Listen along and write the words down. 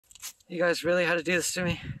You guys really had to do this to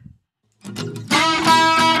me?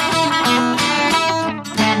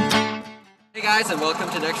 Hey guys, and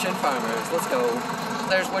welcome to Next Gen Farmers. Let's go.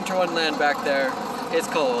 There's Winter Wonderland back there. It's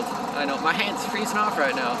cold. I know, my hand's freezing off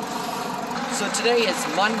right now. So today is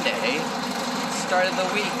Monday, start of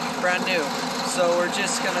the week, brand new. So we're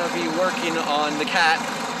just gonna be working on the cat.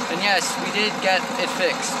 And yes, we did get it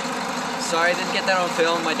fixed. Sorry I didn't get that on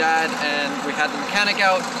film. My dad and we had the mechanic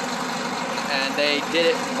out and they did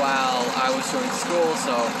it while I was going to school,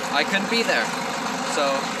 so I couldn't be there.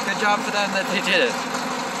 So good job for them that they did it.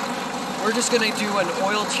 We're just gonna do an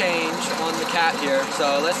oil change on the cat here,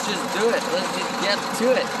 so let's just do it. Let's just get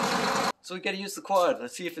to it. So we gotta use the quad.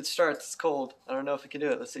 Let's see if it starts. It's cold. I don't know if we can do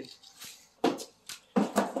it. Let's see.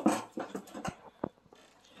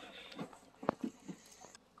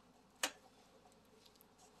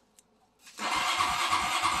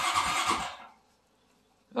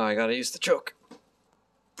 Oh, I gotta use the choke.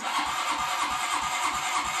 Come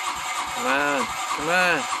on, come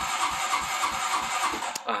on.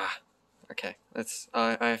 Ah, okay.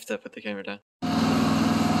 I have to put the camera down.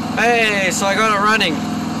 Hey, so I got it running.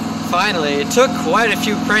 Finally, it took quite a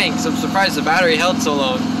few pranks. I'm surprised the battery held so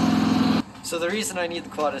long. So the reason I need the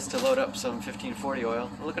quad is to load up some 1540 oil.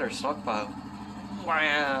 Look at our stockpile.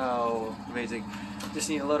 Wow, amazing. Just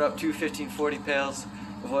need to load up 2 1540 pails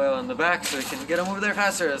of oil in the back so we can get them over there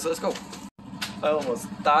faster. So let's go. I almost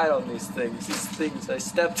died on these things. These things I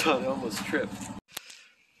stepped on, I almost tripped.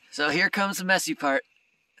 So here comes the messy part.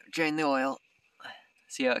 Drain the oil.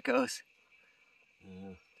 See how it goes.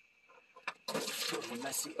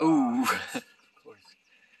 Ooh.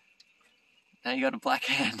 Now you got a black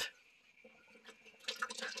hand.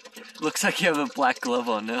 Looks like you have a black glove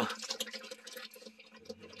on now.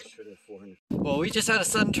 Well, we just had a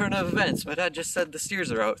sudden turn of events. My dad just said the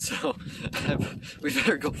steers are out, so we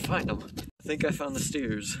better go find them. I think I found the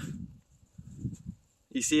steers.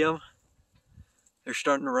 You see them? They're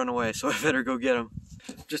starting to run away, so I better go get them.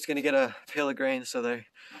 I'm just gonna get a pail of grain so they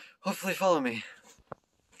hopefully follow me.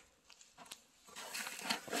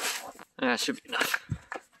 That should be enough.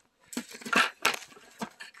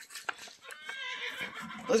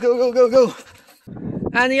 Let's go, go, go, go!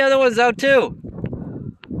 And the other one's out too!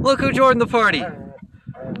 Look who joined the party!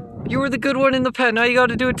 You were the good one in the pen, now you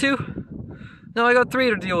gotta do it too? Now I got 3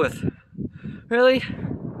 to deal with. Really?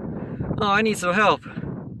 Oh, I need some help.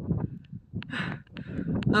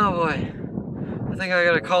 Oh boy. I think I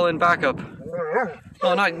gotta call in backup.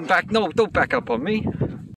 Oh, not back, no, don't back up on me.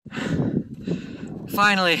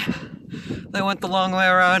 Finally, they went the long way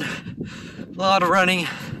around. A lot of running.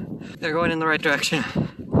 They're going in the right direction.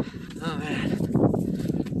 Oh man,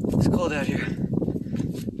 it's cold out here.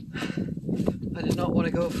 I did not want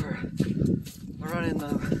to go for a run in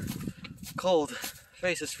the cold.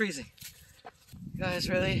 Face is freezing. You guys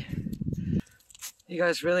really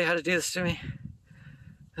had to do this to me?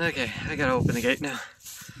 Okay, I gotta open the gate now.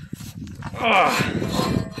 Oh,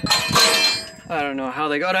 I don't know how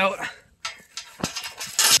they got out.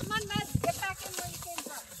 Come on, Matt, get back in where you came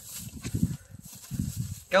from.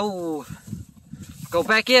 Go! Go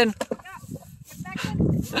back in! Yeah, get back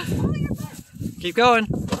in. Follow your butt. Keep going!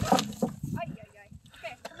 Okay,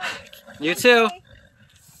 come on. You too!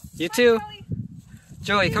 You too! Joey.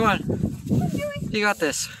 Joey, come on! Come on, Joey. You got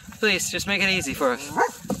this. Please, just make it easy for us.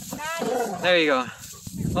 Matt. There you go.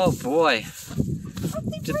 Oh boy.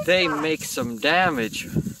 Did they make some damage.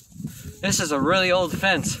 This is a really old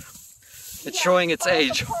fence. It's showing its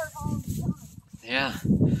age. Yeah.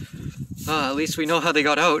 Oh, at least we know how they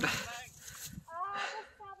got out. Oh, that's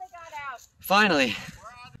how they got out. Finally.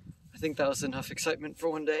 I think that was enough excitement for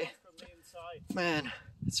one day. Man,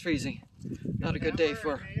 it's freezing. Not a good day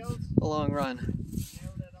for a long run.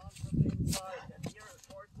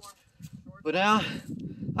 But now,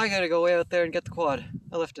 I gotta go way out there and get the quad.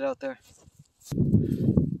 I left it out there.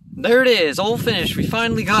 There it is, all finished. We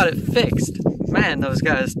finally got it fixed. Man, those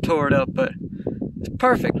guys tore it up, but it's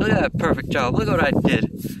perfect. Look at that perfect job. Look what I did.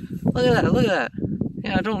 Look at that, look at that.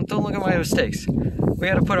 Yeah, don't look at my mistakes. We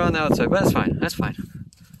had to put it on the outside, but that's fine, that's fine.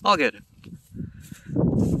 All good.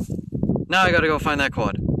 Now I gotta go find that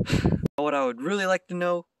quad. What I would really like to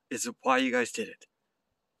know is why you guys did it.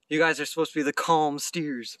 You guys are supposed to be the calm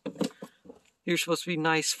steers. You're supposed to be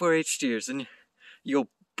nice 4-H steers, and you go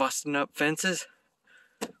busting up fences?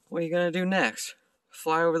 What are you gonna do next?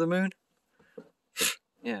 Fly over the moon?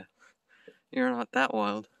 Yeah, you're not that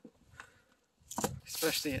wild.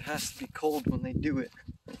 Especially it has to be cold when they do it.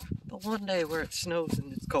 The one day where it snows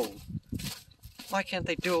and it's cold. Why can't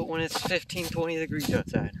they do it when it's 15, 20 degrees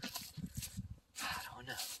outside? I don't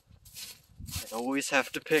know. They always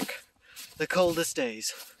have to pick the coldest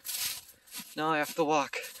days. Now I have to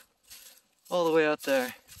walk all the way out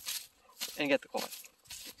there and get the quad.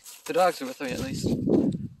 The dogs are with me at least,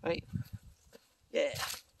 right? Yeah.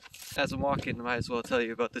 As I'm walking, I might as well tell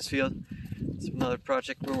you about this field. It's another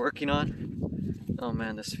project we're working on. Oh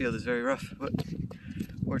man, this field is very rough, but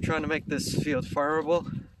we're trying to make this field farmable.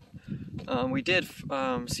 We did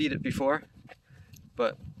seed it before,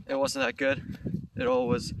 but it wasn't that good. It all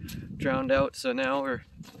was drowned out, so now we're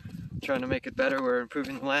trying to make it better. We're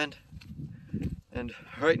improving the land, and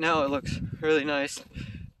right now it looks really nice.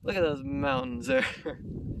 Look at those mountains there.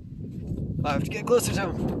 I have to get closer to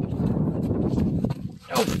them.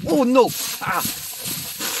 Oh no! Ah!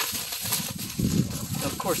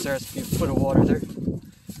 Of course there has to be a foot of water there.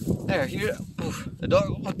 There, here.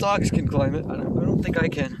 The dogs can climb it. I don't think I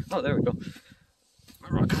can. Oh, there we go. My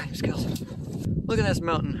rock climbing skills. Look at this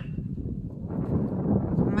mountain.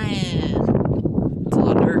 Man, it's a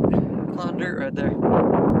lot of dirt. A lot of dirt right there.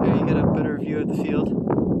 There you get a better view of the field.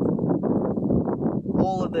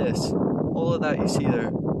 All of this, all of that you see there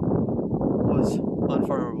was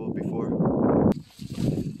unfarmable before.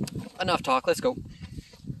 Enough talk, let's go.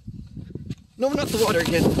 No, not the water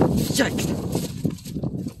again. Yikes!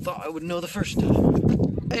 Thought I would know the first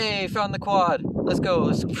time. Hey, found the quad. Let's go,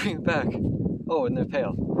 let's bring it back. Oh, and the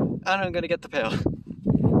pail. And I'm gonna get the pail.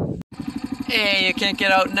 Hey, you can't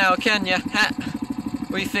get out now, can ya? Ha!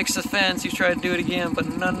 We fixed the fence, you try to do it again, but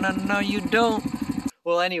no, you don't.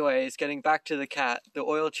 Well, anyways, getting back to the cat, the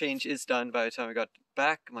oil change is done by the time I got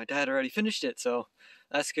back. My dad already finished it, so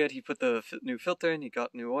that's good. He put the new filter in, he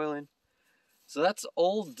got new oil in. So that's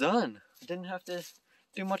all done. I didn't have to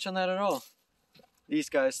do much on that at all. These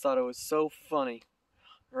guys thought it was so funny.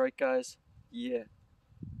 Right, guys? Yeah.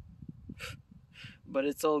 But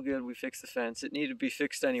it's all good, we fixed the fence. It needed to be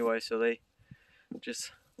fixed anyway, so they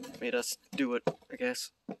just made us do it, I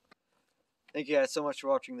guess. Thank you guys so much for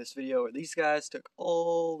watching this video. These guys took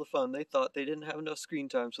all the fun. They thought they didn't have enough screen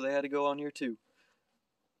time, so they had to go on here too.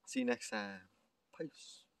 See you next time.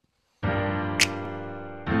 Peace.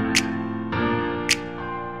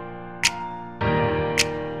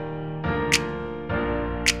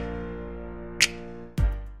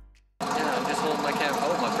 Yeah, I'm just holding my camera.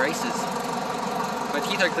 Oh, my braces. My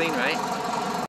teeth are clean, right?